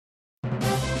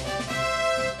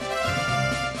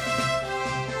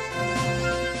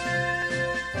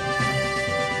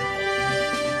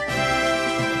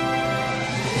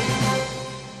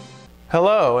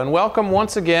Hello and welcome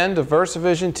once again to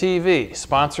VersaVision TV,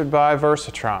 sponsored by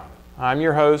Versitron. I'm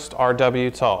your host,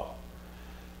 R.W. Tull.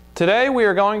 Today we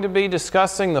are going to be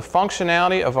discussing the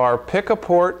functionality of our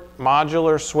pick-a-port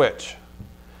modular switch.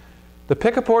 The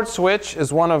pick-a-port switch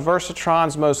is one of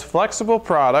Versitron's most flexible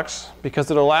products because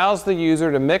it allows the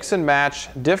user to mix and match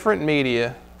different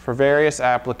media for various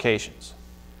applications.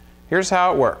 Here's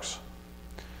how it works.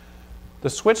 The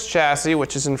switch chassis,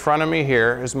 which is in front of me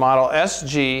here, is model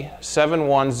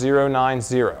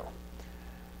SG71090.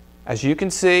 As you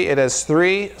can see, it has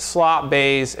 3 slot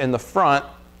bays in the front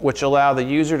which allow the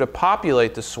user to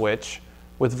populate the switch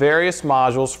with various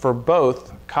modules for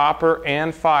both copper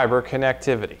and fiber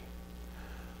connectivity.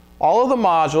 All of the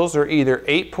modules are either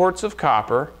 8 ports of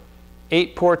copper,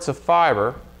 8 ports of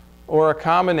fiber, or a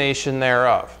combination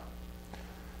thereof.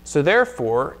 So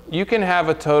therefore, you can have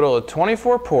a total of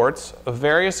 24 ports of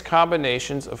various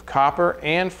combinations of copper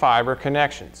and fiber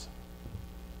connections.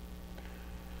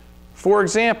 For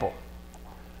example,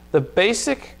 the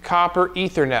basic copper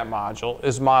Ethernet module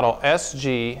is model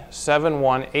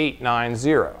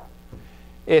SG71890.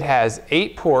 It has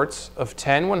 8 ports of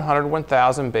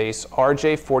 10-100-1000 base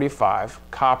RJ45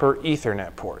 copper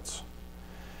Ethernet ports.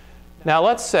 Now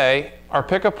let's say our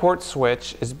pick-a-port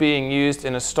switch is being used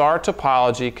in a star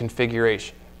topology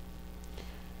configuration.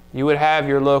 You would have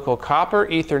your local copper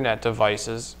Ethernet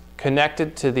devices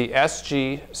connected to the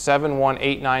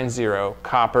SG71890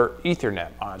 copper Ethernet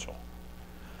module.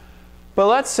 But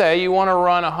let's say you want to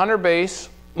run 100 base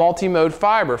multi-mode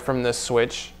fiber from this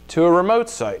switch to a remote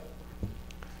site.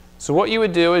 So what you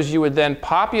would do is you would then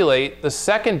populate the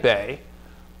second bay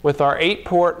with our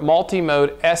 8-port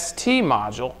multi-mode ST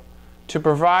module to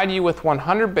provide you with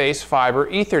 100 base fiber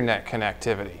Ethernet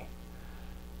connectivity.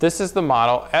 This is the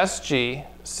model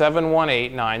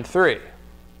SG71893.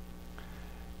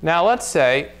 Now let's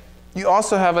say you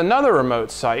also have another remote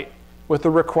site with a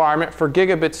requirement for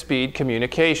gigabit speed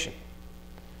communication.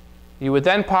 You would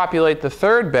then populate the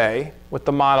third bay with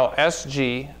the model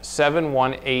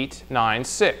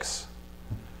SG71896.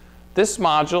 This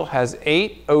module has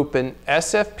 8 open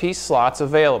SFP slots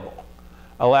available,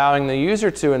 allowing the user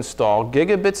to install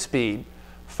gigabit speed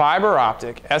fiber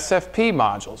optic SFP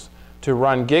modules to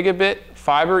run gigabit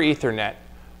fiber Ethernet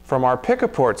from our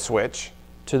pick-a-port switch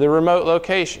to the remote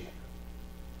location.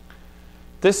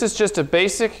 This is just a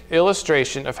basic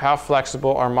illustration of how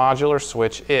flexible our modular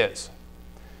switch is.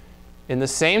 In the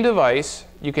same device,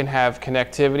 you can have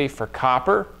connectivity for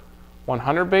copper,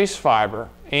 100 base fiber,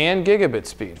 and gigabit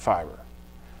speed fiber.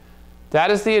 That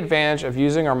is the advantage of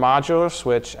using our modular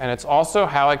switch, and it's also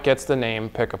how it gets the name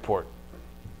pick-a-port.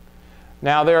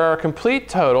 Now there are a complete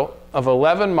total of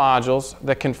 11 modules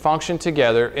that can function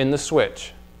together in the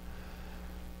switch.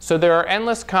 So there are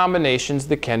endless combinations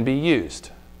that can be used.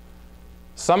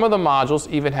 Some of the modules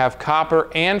even have copper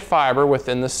and fiber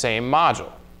within the same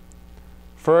module.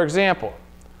 For example,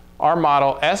 our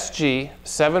model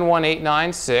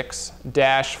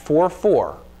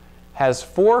SG71896-44 has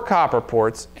 4 copper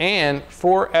ports and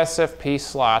 4 SFP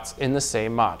slots in the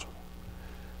same module.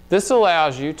 This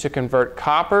allows you to convert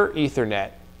copper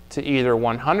Ethernet to either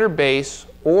 100 base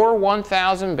or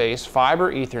 1000 base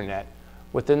fiber Ethernet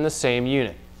within the same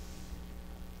unit.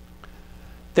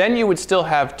 Then you would still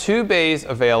have 2 bays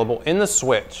available in the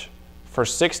switch for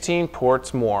 16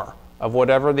 ports more of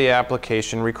whatever the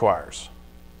application requires.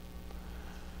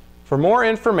 For more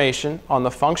information on the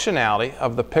functionality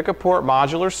of the pick-a-port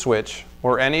modular switch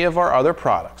or any of our other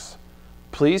products,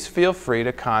 please feel free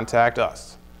to contact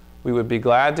us. We would be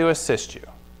glad to assist you.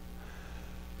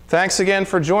 Thanks again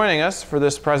for joining us for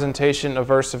this presentation of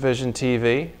VersaVision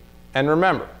TV. And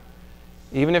remember,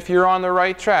 even if you're on the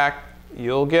right track,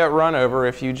 you'll get run over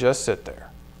if you just sit there.